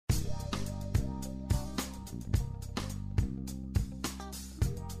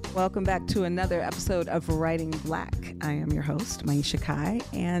Welcome back to another episode of Writing Black. I am your host, Maisha Kai,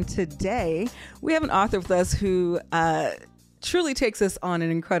 and today we have an author with us who truly takes us on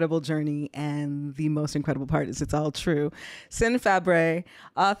an incredible journey, and the most incredible part is it's all true. Cyn Fabré,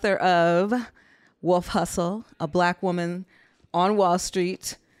 author of Wolf Hustle, A Black Woman on Wall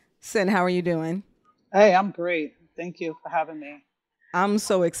Street. Cyn, how are you doing? Hey, I'm great. Thank you for having me. I'm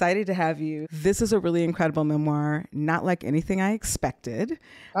so excited to have you. This is a really incredible memoir, not like anything I expected.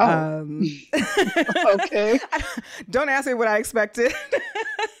 Oh, okay. Don't ask me what I expected.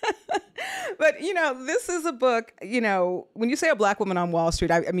 But, this is a book, when you say A Black Woman on Wall Street,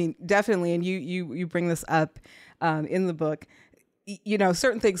 I mean, definitely, and you bring this up in the book,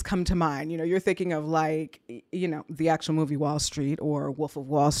 certain things come to mind. You're thinking of the actual movie Wall Street or Wolf of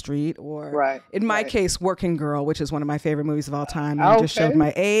Wall Street or in my case, Working Girl, which is one of my favorite movies of all time. I just showed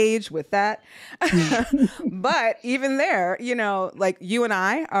my age with that. But even there, like you and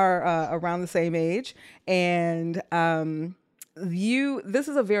I are around the same age. And this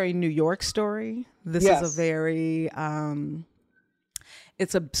is a very New York story. This is a very,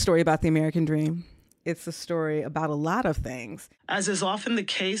 it's a story about the American dream. It's a story about a lot of things. As is often the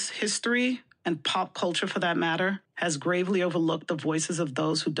case, history, and pop culture for that matter, has gravely overlooked the voices of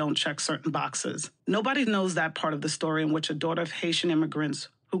those who don't check certain boxes. Nobody knows that part of the story in which a daughter of Haitian immigrants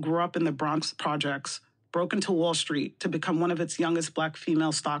who grew up in the Bronx projects broke into Wall Street to become one of its youngest Black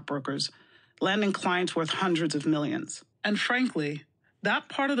female stockbrokers, landing clients worth hundreds of millions. And frankly, that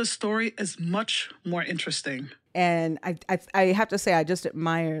part of the story is much more interesting. And I have to say, I just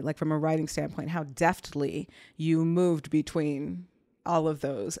admire, from a writing standpoint, how deftly you moved between all of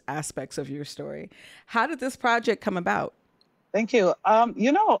those aspects of your story. How did this project come about? Thank you.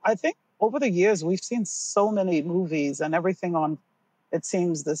 I think over the years, we've seen so many movies and everything on, it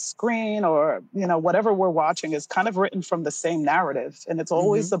seems, the screen or, whatever we're watching is kind of written from the same narrative. And it's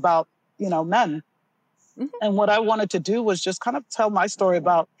always about, men. Mm-hmm. And what I wanted to do was just kind of tell my story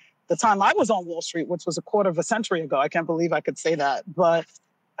about the time I was on Wall Street, which was a quarter of a century ago. I can't believe I could say that. But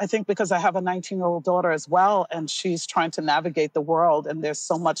I think because I have a 19-year-old daughter as well, and she's trying to navigate the world, and there's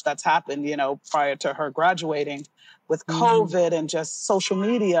so much that's happened, prior to her graduating with COVID and just social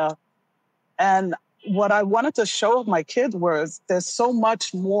media. And what I wanted to show my kids was there's so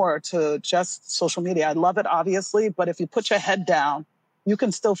much more to just social media. I love it, obviously, but if you put your head down, you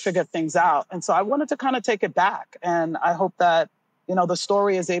can still figure things out. And so I wanted to kind of take it back. And I hope that the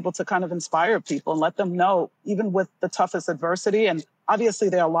story is able to kind of inspire people and let them know, even with the toughest adversity. And obviously,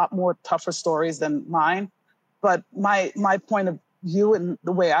 there are a lot more tougher stories than mine. But my point of view and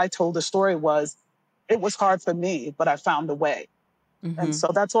the way I told the story was, it was hard for me, but I found a way. Mm-hmm. And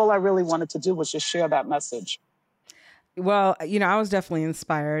so that's all I really wanted to do was just share that message. Well, I was definitely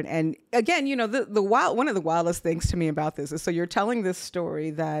inspired. And again, one of the wildest things to me about this is, so you're telling this story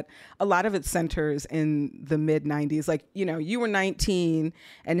that a lot of it centers in the mid 90s. You were 19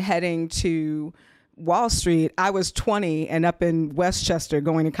 and heading to Wall Street. I was 20 and up in Westchester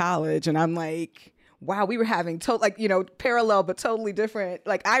going to college. And I'm like, wow, we were having parallel, but totally different.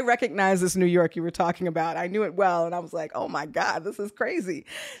 I recognize this New York you were talking about. I knew it well. And I was like, oh my God, this is crazy.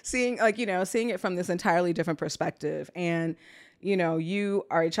 Seeing it from this entirely different perspective. And, you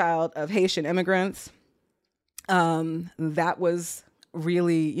are a child of Haitian immigrants. That was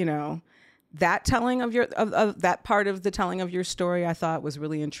really, that telling of that part of the telling of your story, I thought was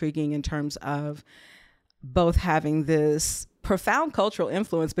really intriguing in terms of both having this profound cultural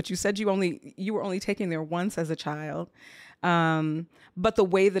influence, but you said you were only taking there once as a child. But the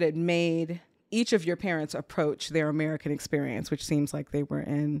way that it made each of your parents approach their American experience, which seems like they were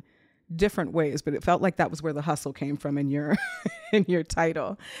in different ways, but it felt like that was where the hustle came from in your in your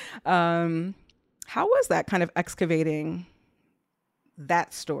title. How was that kind of excavating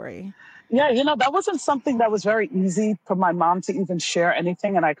that story? Yeah, that wasn't something that was very easy for my mom to even share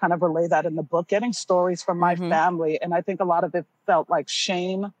anything. And I kind of relay that in the book, getting stories from my family. And I think a lot of it felt like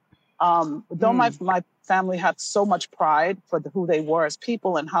shame. Though my family had so much pride for who they were as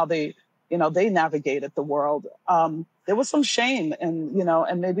people and how they navigated the world. There was some shame and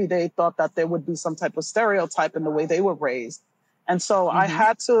maybe they thought that there would be some type of stereotype in the way they were raised. And so I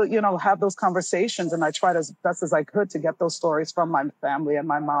had to, have those conversations, and I tried as best as I could to get those stories from my family and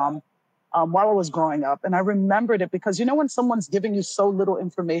my mom. While I was growing up. And I remembered it because, when someone's giving you so little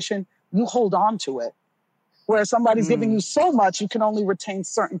information, you hold on to it. Where somebody's giving you so much, you can only retain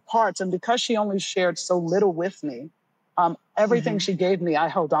certain parts. And because she only shared so little with me, everything she gave me, I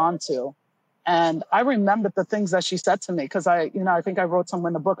held on to. And I remembered the things that she said to me because I think I wrote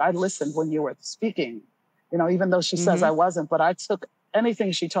somewhere in the book, I listened when you were speaking, even though she says I wasn't, but I took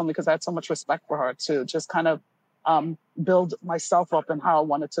anything she told me because I had so much respect for her to just kind of build myself up and how I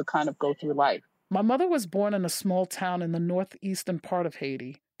wanted to kind of go through life. My mother was born in a small town in the northeastern part of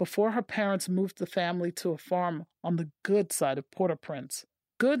Haiti before her parents moved the family to a farm on the good side of Port-au-Prince.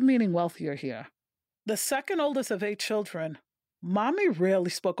 Good meaning wealthier here. The second oldest of 8 children, Mommy rarely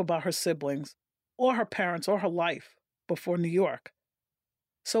spoke about her siblings or her parents or her life before New York.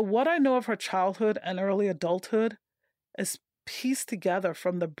 So what I know of her childhood and early adulthood is pieced together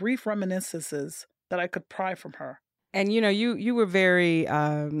from the brief reminiscences that I could pry from her. And you were very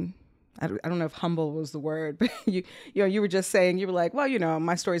I don't know if humble was the word, but you were just saying, you were like, well,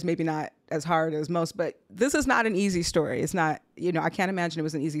 my story's maybe not as hard as most, but this is not an easy story. It's not, I can't imagine it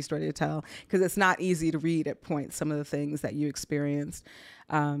was an easy story to tell, because it's not easy to read at points some of the things that you experienced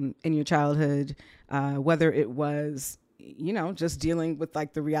in your childhood, whether it was, just dealing with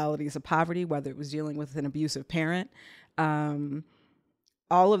like the realities of poverty, whether it was dealing with an abusive parent, all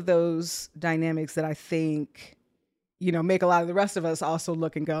of those dynamics that I think, make a lot of the rest of us also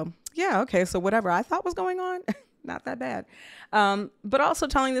look and go, yeah, okay, so whatever I thought was going on, not that bad. But also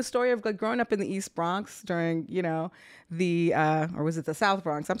telling the story of like growing up in the East Bronx during, or was it the South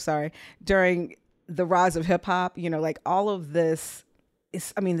Bronx? I'm sorry, during the rise of hip hop, like all of this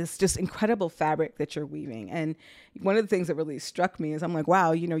is, this just incredible fabric that you're weaving. And one of the things that really struck me is I'm like,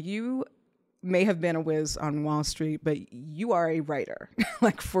 wow, you may have been a whiz on Wall Street, but you are a writer,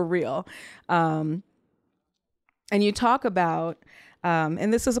 like for real. And you talk about,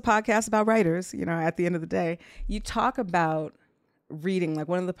 and this is a podcast about writers, at the end of the day, you talk about reading, like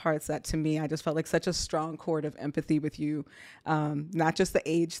one of the parts that to me, I just felt like such a strong chord of empathy with you. Not just the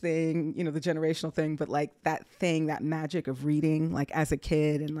age thing, the generational thing, but like that thing, that magic of reading, like as a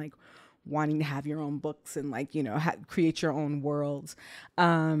kid and like wanting to have your own books and like, create your own worlds.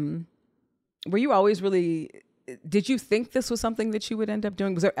 Were you always did you think this was something that you would end up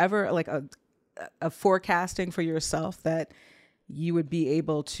doing? Was there ever like a forecasting for yourself that you would be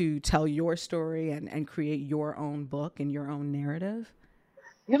able to tell your story and create your own book and your own narrative?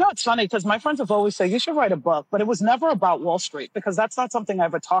 It's funny because my friends have always said, you should write a book, but it was never about Wall Street because that's not something I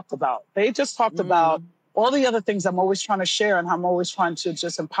ever talked about. They just talked about all the other things I'm always trying to share and how I'm always trying to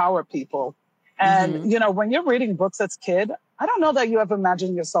just empower people. And, when you're reading books as a kid, I don't know that you ever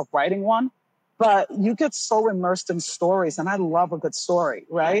imagined yourself writing one, but you get so immersed in stories, and I love a good story,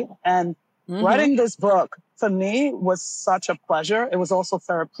 right? And writing this book, for me, was such a pleasure. It was also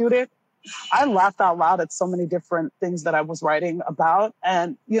therapeutic. I laughed out loud at so many different things that I was writing about.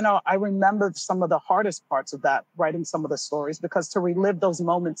 And, I remembered some of the hardest parts of that, writing some of the stories, because to relive those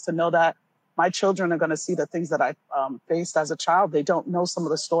moments, to know that my children are going to see the things that I faced as a child. They don't know some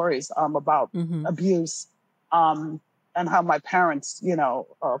of the stories about abuse and how my parents,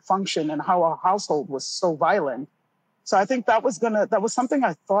 function and how our household was so violent. So I think that was something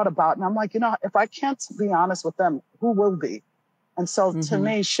I thought about. And I'm like, if I can't be honest with them, who will be? And so to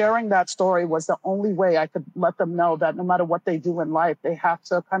me, sharing that story was the only way I could let them know that no matter what they do in life, they have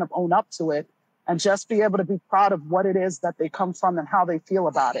to kind of own up to it and just be able to be proud of what it is that they come from and how they feel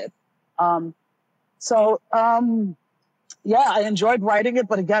about it. Yeah, I enjoyed writing it.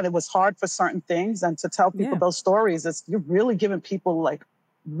 But again, it was hard for certain things. And to tell people those stories, you're really giving people like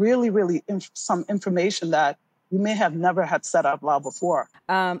really, really some information that you may have never had said out loud before.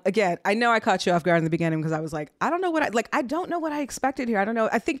 Again, I know I caught you off guard in the beginning because I was like, I don't know what I expected here. I don't know.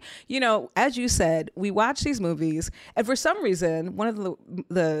 I think, as you said, we watch these movies, and for some reason, one of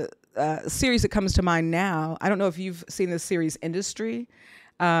the series that comes to mind now, I don't know if you've seen this series Industry.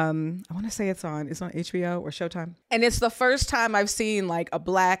 I want to say it's on HBO or Showtime. And it's the first time I've seen like a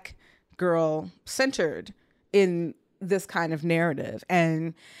Black girl centered in this kind of narrative,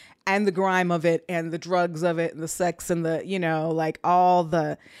 and the grime of it and the drugs of it and the sex and the, like all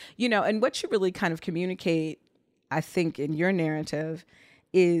the, and what you really kind of communicate, I think, in your narrative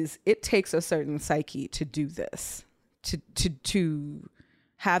is it takes a certain psyche to do this, to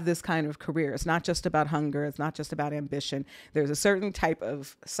have this kind of career. It's not just about hunger. It's not just about ambition. There's a certain type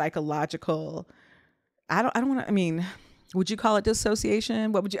of psychological, would you call it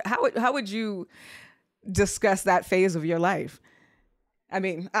dissociation? How would you discuss that phase of your life?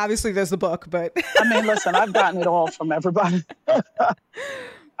 Obviously there's the book, but listen, I've gotten it all from everybody.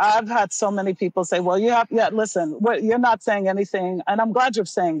 I've had so many people say, well, listen, you're not saying anything. And I'm glad you're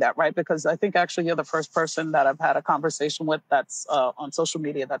saying that, right? Because I think actually you're the first person that I've had a conversation with that's on social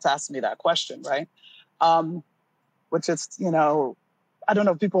media that's asked me that question, right? Which is, I don't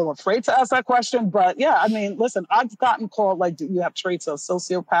know if people are afraid to ask that question, but yeah, listen, I've gotten called like, do you have traits of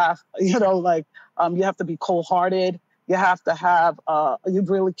sociopath? You have to be cold-hearted. You have to have, you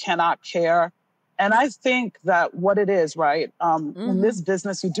really cannot care. And I think that what it is, right, in this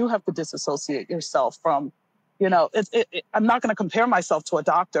business, you do have to disassociate yourself from, I'm not going to compare myself to a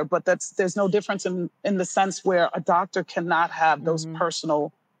doctor, but there's no difference in the sense where a doctor cannot have those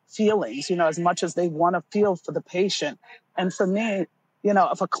personal feelings, as much as they want to feel for the patient. And for me,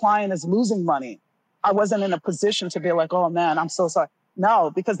 if a client is losing money, I wasn't in a position to be like, oh man, I'm so sorry.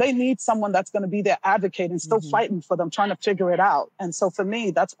 No, because they need someone that's going to be their advocate and still fighting for them, trying to figure it out. And so for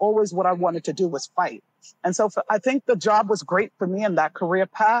me, that's always what I wanted to do, was fight. And so I think the job was great for me in that career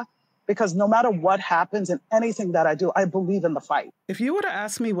path, because no matter what happens in anything that I do, I believe in the fight. If you were to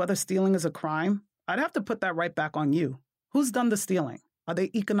ask me whether stealing is a crime, I'd have to put that right back on you. Who's done the stealing? Are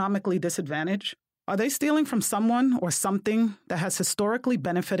they economically disadvantaged? Are they stealing from someone or something that has historically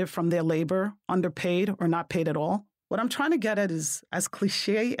benefited from their labor, underpaid or not paid at all? What I'm trying to get at is, as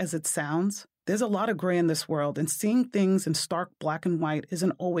cliche as it sounds, there's a lot of gray in this world, and seeing things in stark black and white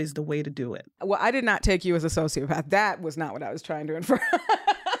isn't always the way to do it. Well, I did not take you as a sociopath. That was not what I was trying to infer.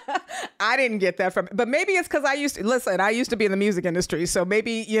 I didn't get that from, but maybe it's because I used to be in the music industry. So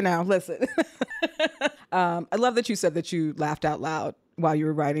maybe, listen. I love that you said that you laughed out loud while you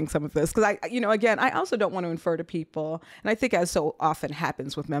were writing some of this. Because again, I also don't want to infer to people. And I think, as so often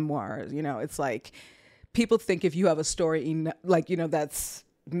happens with memoirs, it's like people think if you have a story, that's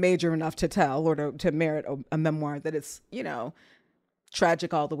major enough to tell or to merit a memoir, that it's,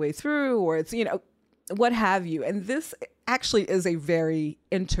 tragic all the way through, or it's, what have you. And this actually is a very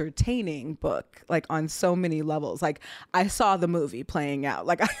entertaining book, like on so many levels. Like, I saw the movie playing out,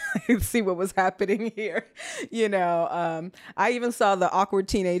 like I could see what was happening here. I even saw the awkward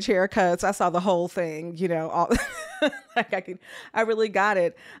teenage haircuts. I saw the whole thing, all like I really got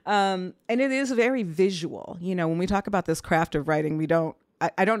it. And it is very visual. When we talk about this craft of writing,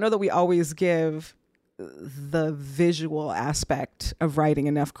 I don't know that we always give the visual aspect of writing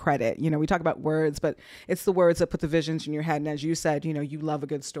enough credit. We talk about words, but it's the words that put the visions in your head. And as you said, you love a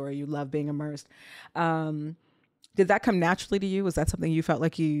good story, you love being immersed. Did that come naturally to you? Was that something you felt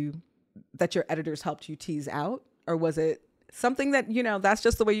like that your editors helped you tease out? Or was it something that, that's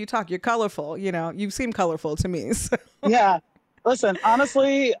just the way you talk? You're colorful, you seem colorful to me. So. Yeah. Listen,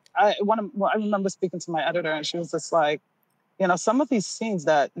 honestly, I remember speaking to my editor, and she was just like, some of these scenes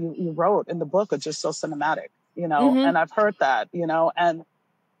that you wrote in the book are just so cinematic, and I've heard that, and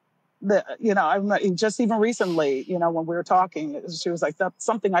I just even recently, when we were talking, she was like, that's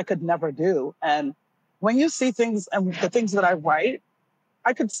something I could never do. And when you see things and the things that I write,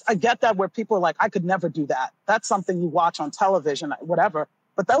 I get that, where people are like, I could never do that. That's something you watch on television, whatever.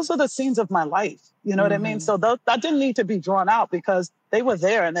 But those are the scenes of my life. You know what I mean? So that didn't need to be drawn out, because they were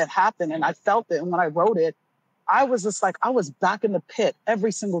there and it happened and I felt it. And when I wrote it, I was just like, I was back in the pit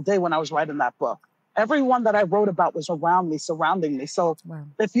every single day when I was writing that book. Everyone that I wrote about was around me, surrounding me. So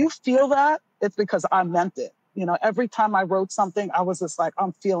If you feel that, it's because I meant it. Every time I wrote something, I was just like,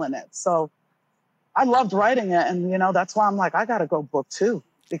 I'm feeling it. So I loved writing it. And, that's why I'm like, I got to go book 2.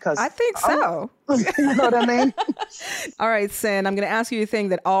 Because I think so. You know what I mean? All right, Sin, I'm going to ask you a thing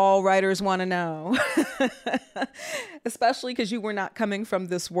that all writers want to know, especially because you were not coming from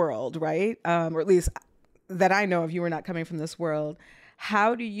this world, right? Or at least that I know of, you were not coming from this world.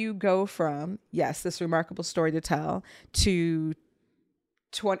 How do you go from, yes, this remarkable story to tell, to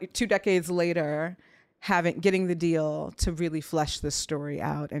 2 decades later, getting the deal to really flesh this story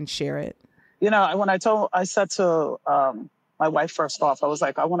out and share it? When I said to my wife, first off, I was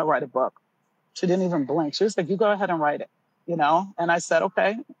like, I want to write a book. She didn't even blink. She was like, you go ahead and write it, And I said,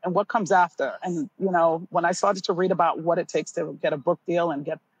 okay. And what comes after? And, when I started to read about what it takes to get a book deal and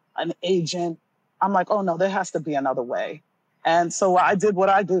get an agent, I'm like, oh no, there has to be another way. And so I did what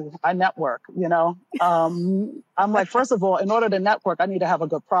I do. I network, I'm like, first of all, in order to network, I need to have a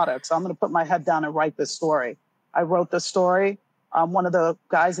good product. So I'm going to put my head down and write this story. I wrote this story. One of the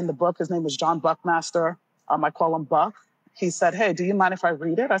guys in the book, his name was John Buckmaster. I call him Buck. He said, hey, do you mind if I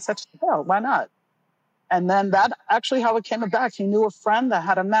read it? I said, yeah, why not? And then that actually how it came about. He knew a friend that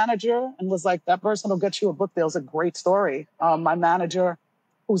had a manager and was like, that person will get you a book deal. It's a great story. My manager,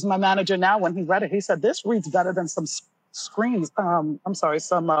 who's my manager now, when he read it, he said, this reads better than some scripts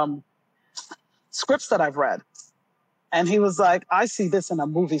that I've read. And he was like, I see this in a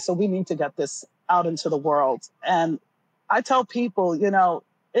movie, so we need to get this out into the world. And I tell people,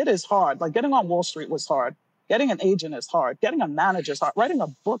 it is hard. Like, getting on Wall Street was hard. Getting an agent is hard. Getting a manager is hard. Writing a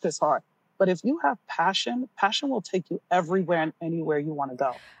book is hard. But if you have passion will take you everywhere and anywhere you want to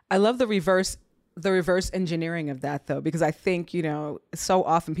go. I love the reverse engineering of that, though, because I think, so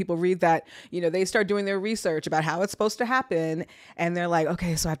often people read that, they start doing their research about how it's supposed to happen. And they're like,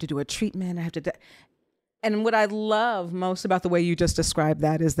 okay, so I have to do a treatment. I have to. And what I love most about the way you just described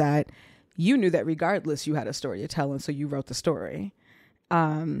that is that you knew that regardless, you had a story to tell. And so you wrote the story.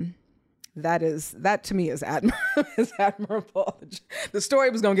 that to me is is admirable. The story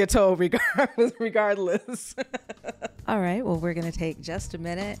was going to get told regardless. All right. Well, we're going to take just a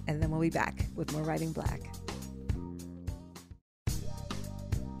minute, and then we'll be back with more Writing Black.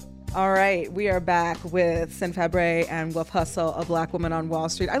 All right, we are back with Sin Fabré and Wolf Hustle, A Black Woman on Wall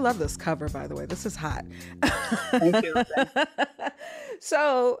Street. I love this cover, by the way. This is hot. Thank you.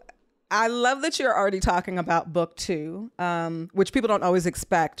 So I love that you're already talking about book 2, which people don't always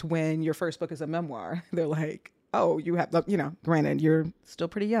expect when your first book is a memoir. They're like, oh, you have, granted, you're still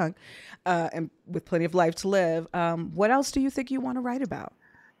pretty young and with plenty of life to live. What else do you think you want to write about?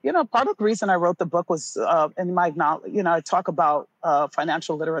 Part of the reason I wrote the book was in my knowledge, I talk about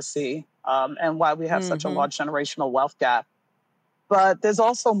financial literacy and why we have such a large generational wealth gap. But there's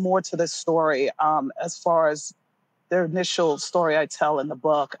also more to this story as far as the initial story I tell in the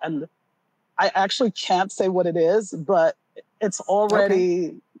book. And I actually can't say what it is, but it's already...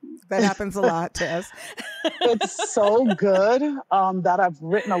 Okay. That happens a lot to us. It's so good that I've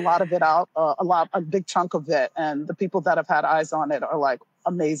written a lot of it out, a big chunk of it. And the people that have had eyes on it are like,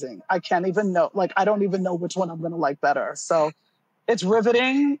 amazing. I can't even know, I don't even know which one I'm going to like better. So it's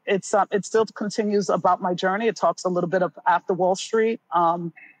riveting. It still continues about my journey. It talks a little bit of after Wall Street.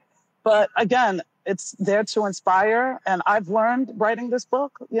 But again, it's there to inspire. And I've learned writing this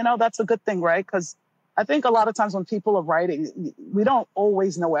book, that's a good thing, right? Because I think a lot of times when people are writing, we don't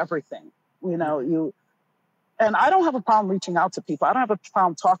always know everything. And I don't have a problem reaching out to people. I don't have a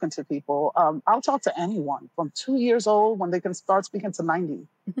problem talking to people. I'll talk to anyone from 2 years old when they can start speaking to 90,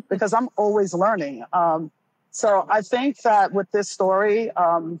 because I'm always learning. So I think that with this story,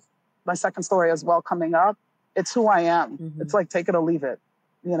 my second story as well coming up, it's who I am. Mm-hmm. It's like, take it or leave it,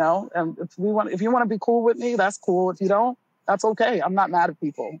 And if you want to be cool with me, that's cool. If you don't, that's okay. I'm not mad at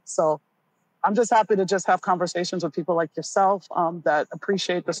people. So I'm just happy to just have conversations with people like yourself that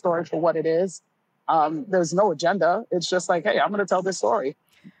appreciate the story for what it is. There's no agenda. It's just like, hey, I'm going to tell this story,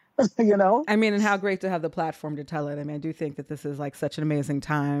 I mean, and how great to have the platform to tell it. I mean, I do think that this is like such an amazing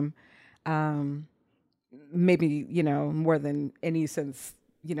time. Maybe, more than any since,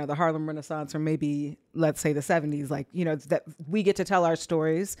 the Harlem Renaissance, or maybe let's say the 70s, that we get to tell our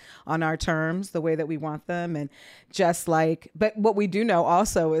stories on our terms, the way that we want them. And but what we do know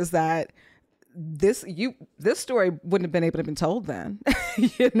also is that this story wouldn't have been able to have been told then,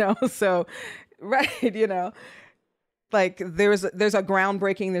 so right, there's a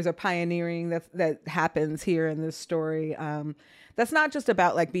groundbreaking, there's a pioneering that happens here in this story. That's not just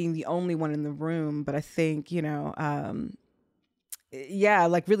about being the only one in the room, but I think,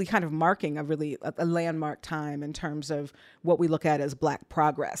 really kind of marking a landmark time in terms of what we look at as Black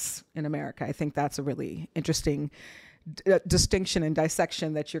progress in America. I think that's a really interesting distinction and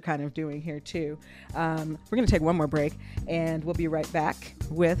dissection that you're kind of doing here too. We're going to take one more break, and we'll be right back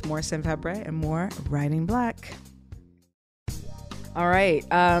with more Sin Fabré and more Writing Black. All right.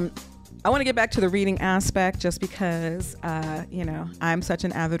 I want to get back to the reading aspect just because, I'm such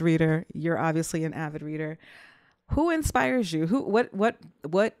an avid reader. You're obviously an avid reader. Who inspires you? What,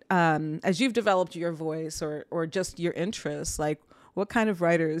 as you've developed your voice or just your interests, what kind of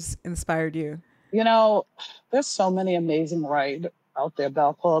writers inspired you? There's so many amazing writers out there.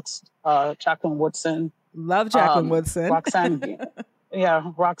 Bell Hooks, Jacqueline Woodson. Love Jacqueline Woodson. Roxane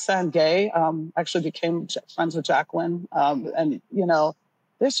Gay. Actually became friends with Jacqueline. And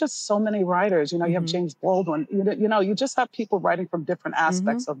there's just so many writers. You have James Baldwin. You just have people writing from different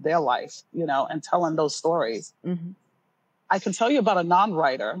aspects of their life, and telling those stories. Mm-hmm. I can tell you about a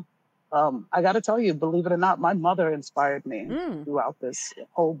non-writer. I got to tell you, believe it or not, my mother inspired me throughout this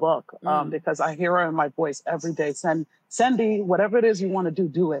whole book because I hear her in my voice every day. Cindy, whatever it is you want to do,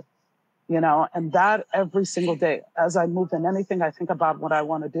 do it. And that every single day, as I move in anything I think about what I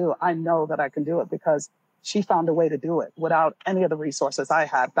want to do, I know that I can do it because she found a way to do it without any of the resources I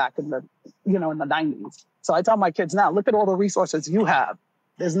had back in the, in the 90s. So I tell my kids now, look at all the resources you have.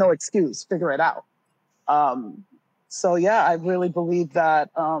 There's no excuse. Figure it out. So yeah, I really believe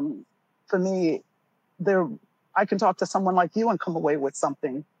that for me, I can talk to someone like you and come away with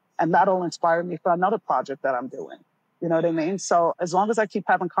something, and that'll inspire me for another project that I'm doing. You know what I mean? So as long as I keep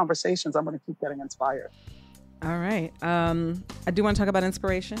having conversations, I'm going to keep getting inspired. All right. I do want to talk about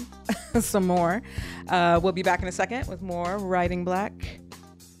inspiration some more. We'll be back in a second with more Writing Black.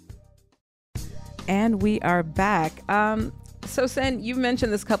 And we are back. So Sin, you've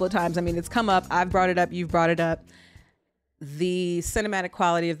mentioned this a couple of times. I mean, it's come up. I've brought it up. You've brought it up. The cinematic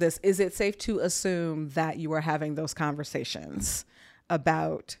quality of this. Is it safe to assume that you are having those conversations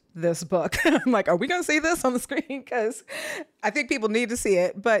about this book? I'm like, are we going to see this on the screen? Because I think people need to see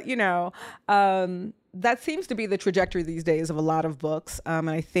it. But, that seems to be the trajectory these days of a lot of books. And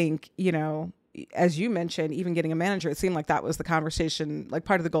I think, as you mentioned, even getting a manager, it seemed like that was the conversation, like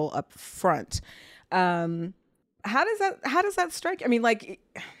part of the goal up front. How does that strike? I mean, like,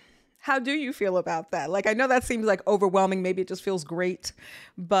 how do you feel about that? Like, I know that seems like overwhelming. Maybe it just feels great,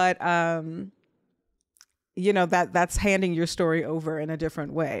 but that's handing your story over in a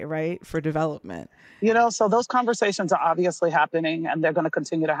different way, right? For development. So those conversations are obviously happening, and they're going to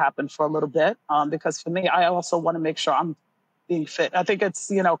continue to happen for a little bit. Because for me, I also want to make sure I'm being fit. I think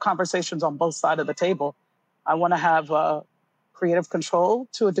it's, conversations on both sides of the table. I want to have creative control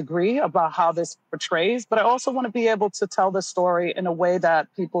to a degree about how this portrays, but I also want to be able to tell the story in a way that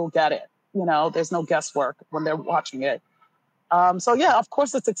people get it. There's no guesswork when they're watching it. So yeah, of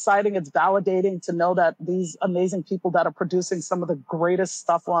course it's exciting. It's validating to know that these amazing people that are producing some of the greatest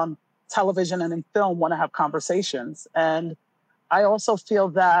stuff on television and in film want to have conversations. And I also feel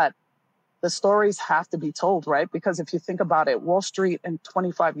that the stories have to be told, right? Because if you think about it, Wall Street in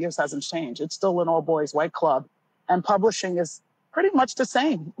 25 years hasn't changed. It's still an all boys white club. And publishing is pretty much the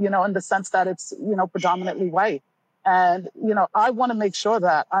same, in the sense that it's, predominantly white. And, I want to make sure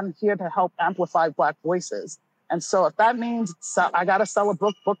that I'm here to help amplify Black voices. And so if that means I got to sell a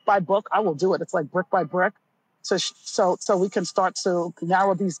book by book, I will do it. It's like brick by brick. So we can start to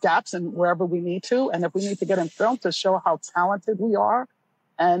narrow these gaps and wherever we need to. And if we need to get in film to show how talented we are,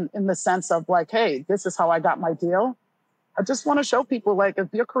 and in the sense of like, hey, this is how I got my deal. I just want to show people, like, if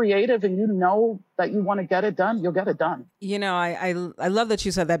you're creative and you know that you want to get it done, you'll get it done. I love that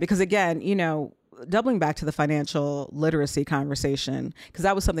you said that, because again, doubling back to the financial literacy conversation, because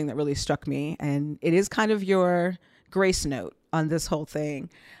that was something that really struck me, and it is kind of your grace note on this whole thing.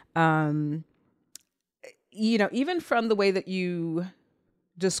 Even from the way that you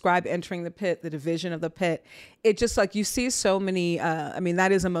describe entering the pit, the division of the pit, it just like you see so many,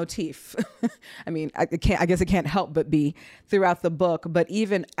 that is a motif. I guess it can't help but be throughout the book, but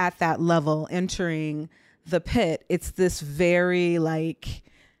even at that level, entering the pit, it's this very like,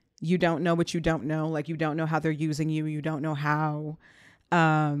 you don't know what you don't know. Like, you don't know how they're using you. You don't know how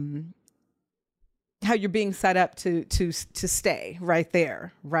you're being set up to stay right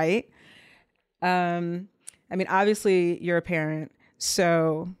there. Right. Obviously you're a parent,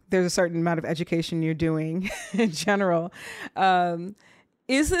 so there's a certain amount of education you're doing in general.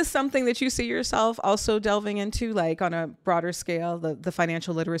 Is this something that you see yourself also delving into, like on a broader scale, the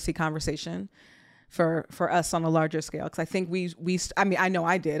financial literacy conversation for us on a larger scale? Because I think I know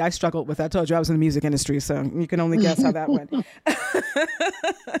I did. I struggled with that. I told you I was in the music industry, so you can only guess how that went.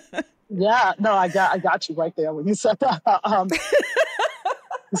 Yeah, no, I got you right there when you said that.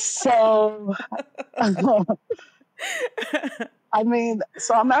 So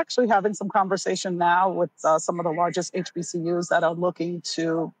I'm actually having some conversation now with some of the largest HBCUs that are looking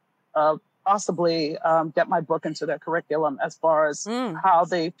to possibly get my book into their curriculum, as far as how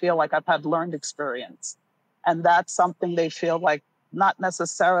they feel like I've had learned experience. And that's something they feel like not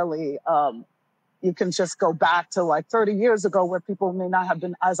necessarily you can just go back to like 30 years ago, where people may not have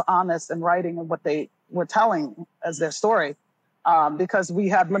been as honest in writing and what they were telling as their story, because we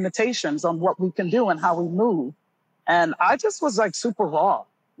have limitations on what we can do and how we move. And I just was like super raw,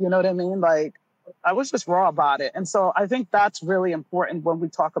 you know what I mean? Like, I was just raw about it. And so I think that's really important when we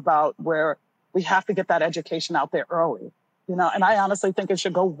talk about where we have to get that education out there early, and I honestly think it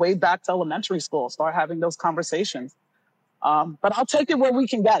should go way back to elementary school, start having those conversations. But I'll take it where we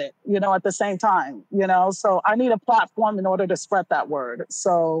can get it, at the same time, so I need a platform in order to spread that word.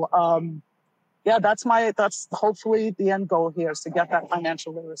 So, that's hopefully the end goal here, is to get that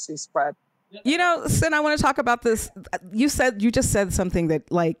financial literacy spread. Sin, I want to talk about this. You just said something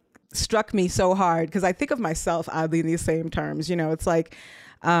that like struck me so hard, because I think of myself oddly in these same terms. It's like,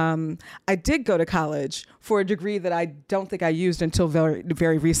 I did go to college for a degree that I don't think I used until very,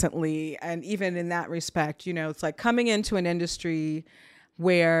 very recently. And even in that respect, it's like coming into an industry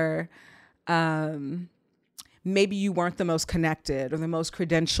where, maybe you weren't the most connected or the most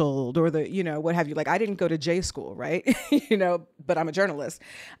credentialed or the, what have you. Like, I didn't go to J school, right? But I'm a journalist.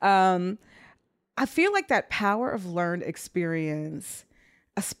 I feel like that power of learned experience,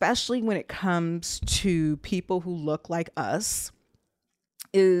 especially when it comes to people who look like us,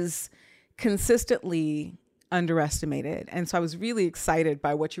 is consistently underestimated. And so I was really excited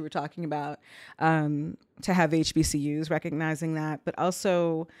by what you were talking about, to have HBCUs recognizing that, but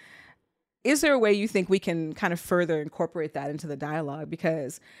also, is there a way you think we can kind of further incorporate that into the dialogue?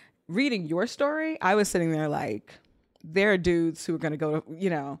 Because reading your story, I was sitting there like, there are dudes who are going to go,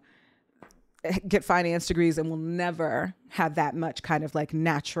 get finance degrees and will never have that much kind of like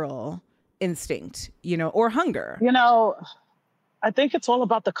natural instinct, or hunger. I think it's all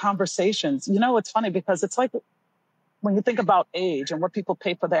about the conversations. You know, it's funny because it's like when you think about age and what people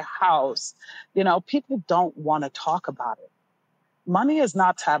pay for their house, you know, people don't want to talk about it. Money is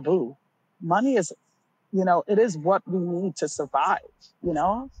not taboo. Money is, you know, it is what we need to survive, you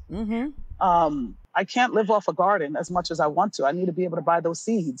know? I can't live off a garden as much as I want to. I need to be able to buy those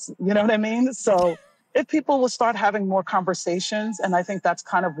seeds. You know what I mean? So if people will start having more conversations, and I think that's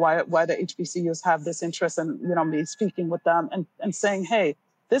kind of why the HBCUs have this interest in, you know, me speaking with them and saying, hey,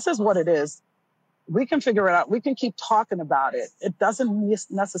 this is what it is. We can figure it out. We can keep talking about it. It doesn't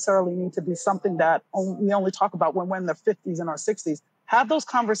necessarily need to be something that we only talk about when we're in the 50s and our 60s. Have those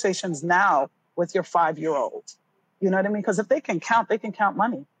conversations now with your 5-year-old. You know what I mean? Because if they can count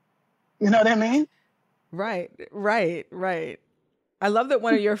money. You know what I mean? Right. I love that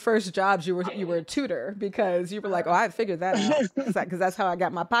one of your first jobs you were a tutor, because you were like, oh, I figured that out, because that's how I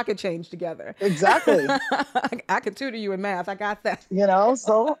got my pocket change together. Exactly. I could tutor you in math. I got that. You know,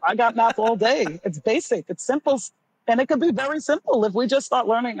 so I got math all day. It's basic. It's simple. And it could be very simple if we just start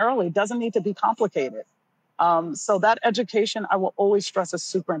learning early. It doesn't need to be complicated. So that education, I will always stress, is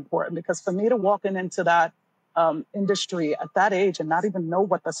super important, because for me to walk into that industry at that age and not even know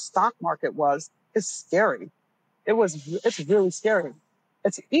what the stock market was is scary. It's really scary.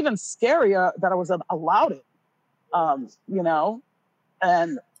 It's even scarier that I was allowed it, you know,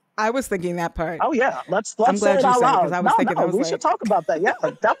 and I was thinking that part. Oh yeah, let's say it out loud. We should talk about that. Yeah,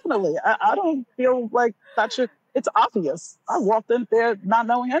 definitely. I don't feel like that should. It's obvious. I walked in there not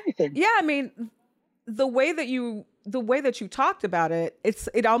knowing anything. Yeah, I mean, the way that you talked about it,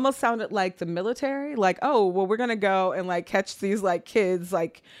 it almost sounded like the military. Like, oh, well, we're gonna go and like catch these like kids,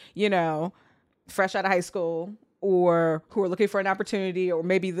 like, you know, fresh out of high school, or who are looking for an opportunity, or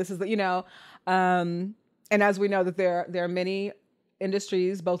maybe this is the, you know, and as we know that there are many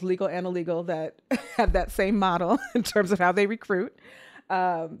industries, both legal and illegal, that have that same model in terms of how they recruit.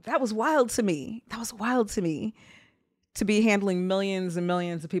 That was wild to me. To be handling millions and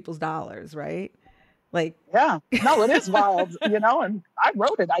millions of people's dollars, right? Like, yeah, no, it is wild, you know, and I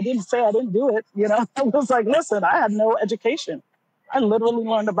wrote it. I didn't say I didn't do it. You know, I was like, listen, I had no education. I literally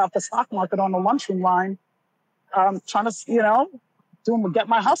learned about the stock market on the lunchroom line, trying to, you know, get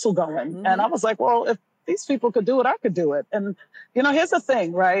my hustle going. Mm-hmm. And I was like, well, if these people could do it, I could do it. And, you know, here's the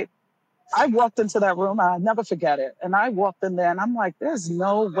thing, right? I walked into that room, and I never forget it. And I walked in there and I'm like, there's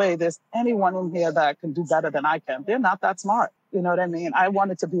no way there's anyone in here that can do better than I can. They're not that smart. You know what I mean? I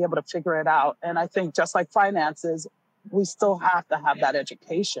wanted to be able to figure it out. And I think just like finances, we still have to have that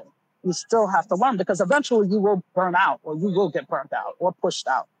education. You still have to learn, because eventually you will burn out, or you will get burnt out or pushed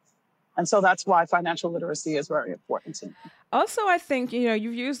out. And so that's why financial literacy is very important to me. Also, I think, you know,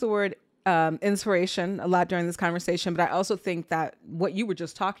 you've used the word inspiration a lot during this conversation, but I also think that what you were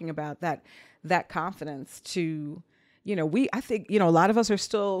just talking about, that confidence to, you know, I think, you know, a lot of us are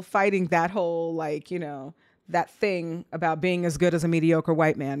still fighting that whole, like, you know, that thing about being as good as a mediocre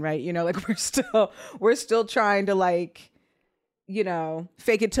white man, right? You know, like we're still trying to, like, you know,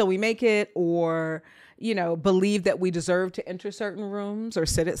 fake it till we make it, or, you know, believe that we deserve to enter certain rooms or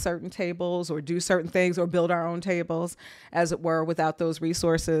sit at certain tables or do certain things or build our own tables, as it were, without those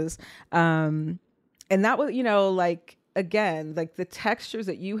resources. And that was, you know, like, again, like the textures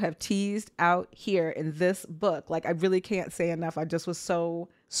that you have teased out here in this book, like, I really can't say enough. I just was so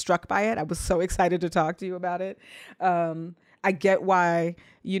struck by it. I was so excited to talk to you about it. I get why,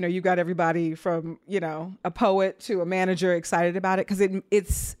 you know, you got everybody from, you know, a poet to a manager excited about it, because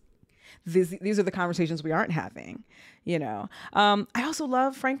it's these are the conversations we aren't having, you know. I also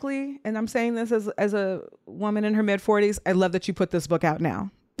love, frankly, and I'm saying this as a woman in her mid-40s, I love that you put this book out now.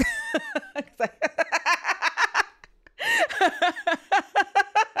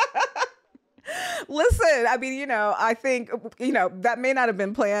 Listen, I mean, you know, I think, you know, that may not have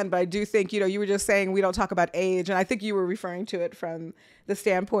been planned, but I do think, you know, you were just saying we don't talk about age. And I think you were referring to it from the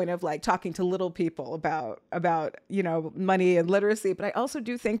standpoint of like talking to little people about, you know, money and literacy. But I also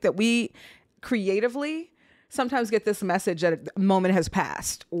do think that we creatively sometimes get this message that a moment has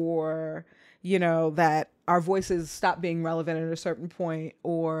passed, or, you know, that our voices stop being relevant at a certain point,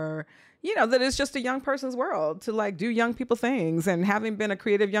 or, you know, that it's just a young person's world to like do young people things. And having been a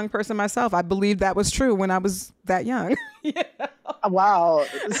creative young person myself, I believe that was true when I was that young. You know? Wow.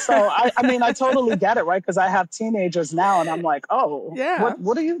 So, I mean, I totally get it, right? Because I have teenagers now, and I'm like, oh, yeah.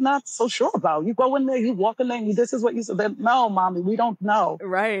 What are you not so sure about? You go in there, you walk in there, and this is what you said. No, mommy, we don't know.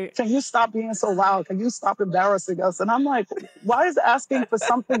 Right. Can you stop being so loud? Can you stop embarrassing us? And I'm like, why is asking for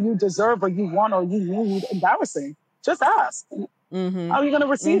something you deserve or you want or you need embarrassing? Just ask. Mm-hmm. How are you going to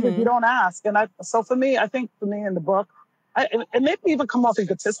receive it if you don't ask? And so for me, I think for me in the book, it made me even come off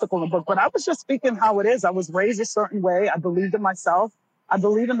egotistical in the book, but I was just speaking how it is. I was raised a certain way. I believed in myself. I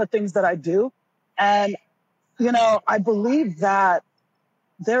believe in the things that I do. And, I believe that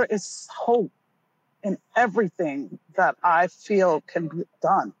there is hope in everything that I feel can be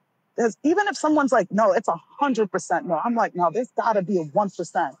done. Even if someone's like, no, it's 100% no. I'm like, no, there's got to be a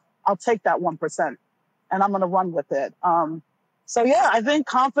 1%. I'll take that 1% and I'm going to run with it. So yeah, I think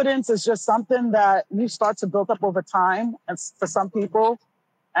confidence is just something that you start to build up over time, and for some people.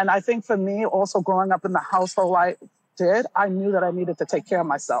 And I think for me, also growing up in the household I did, I knew that I needed to take care of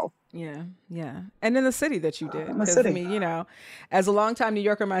myself. Yeah, yeah. And in the city that you did. In the Because, city. as a longtime New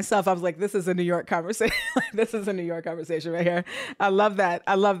Yorker myself, I was like, this is a New York conversation. This is a New York conversation right here. I love that.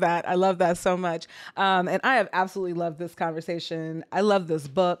 I love that. I love that so much. And I have absolutely loved this conversation. I love this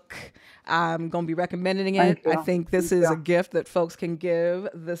book. I'm going to be recommending it. I think this is a gift that folks can give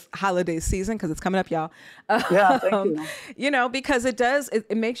this holiday season because it's coming up, y'all. Yeah, thank you. Because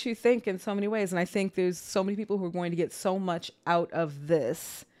it makes you think in so many ways. And I think there's so many people who are going to get so much out of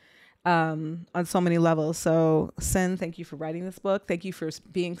this. On so many levels. So, Sin, thank you for writing this book. Thank you for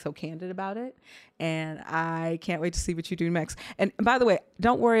being so candid about it. And I can't wait to see what you do next. And by the way,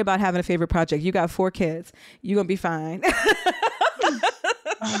 don't worry about having a favorite project. You got 4 kids. You're going to be fine.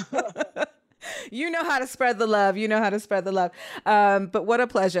 You know how to spread the love. But what a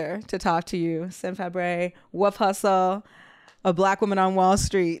pleasure to talk to you. Sin Fabré, Wolf Hustle, a Black woman on Wall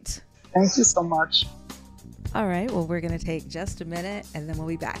Street. Thank you so much. All right, well, we're going to take just a minute and then we'll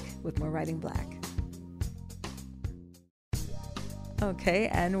be back with more Writing Black. Okay,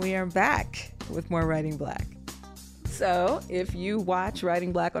 and we are back with more Writing Black. So if you watch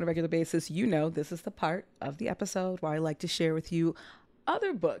Writing Black on a regular basis, this is the part of the episode where I like to share with you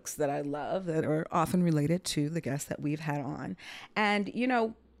other books that I love that are often related to the guests that we've had on. And,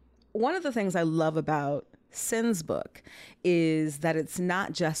 one of the things I love about Sin's book is that it's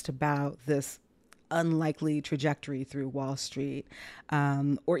not just about this unlikely trajectory through Wall Street,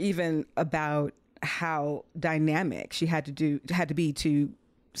 or even about how dynamic she had to be to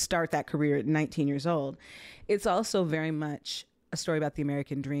start that career at 19 years old. It's also very much a story about the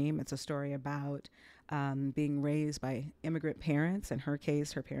American dream. It's a story about being raised by immigrant parents. In her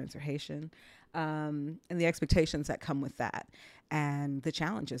case, her parents are Haitian, and the expectations that come with that and the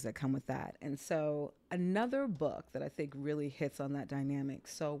challenges that come with that. And so another book that I think really hits on that dynamic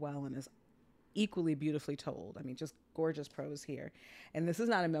so well and is equally beautifully told. I mean, just gorgeous prose here. And this is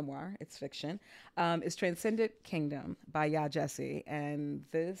not a memoir, it's fiction. Is Transcendent Kingdom by Ya Jesse. And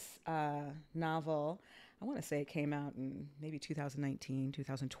this novel, I want to say it came out in maybe 2019,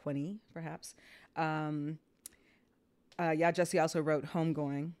 2020, perhaps. Ya Jesse also wrote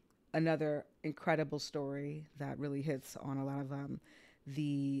Homegoing, another incredible story that really hits on a lot of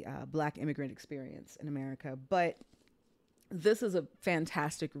the Black immigrant experience in America. But this is a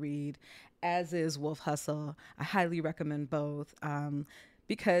fantastic read, as is Wolf Hustle. I highly recommend both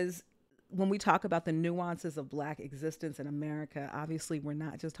because when we talk about the nuances of Black existence in America, obviously we're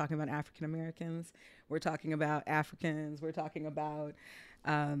not just talking about African Americans. We're talking about Africans. We're talking about,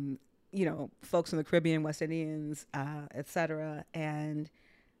 folks from the Caribbean, West Indians, et cetera. And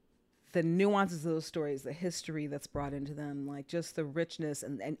the nuances of those stories, the history that's brought into them, like just the richness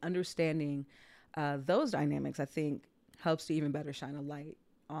and understanding those dynamics, I think, helps to even better shine a light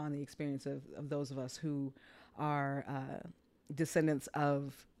on the experience of those of us who are descendants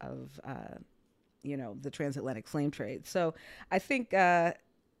of the transatlantic slave trade. So I think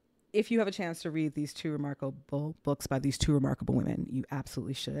if you have a chance to read these 2 remarkable books by these 2 remarkable women, you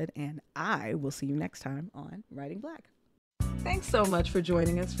absolutely should. And I will see you next time on Writing Black. Thanks so much for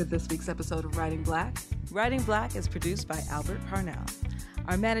joining us for this week's episode of Writing Black. Writing Black is produced by Albert Parnell.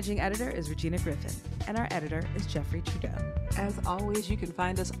 Our managing editor is Regina Griffin, and our editor is Jeffrey Trudeau. As always, you can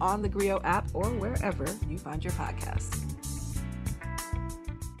find us on the Griot app or wherever you find your podcasts.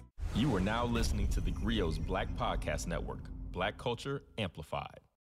 You are now listening to the Griot's Black Podcast Network, Black Culture Amplified.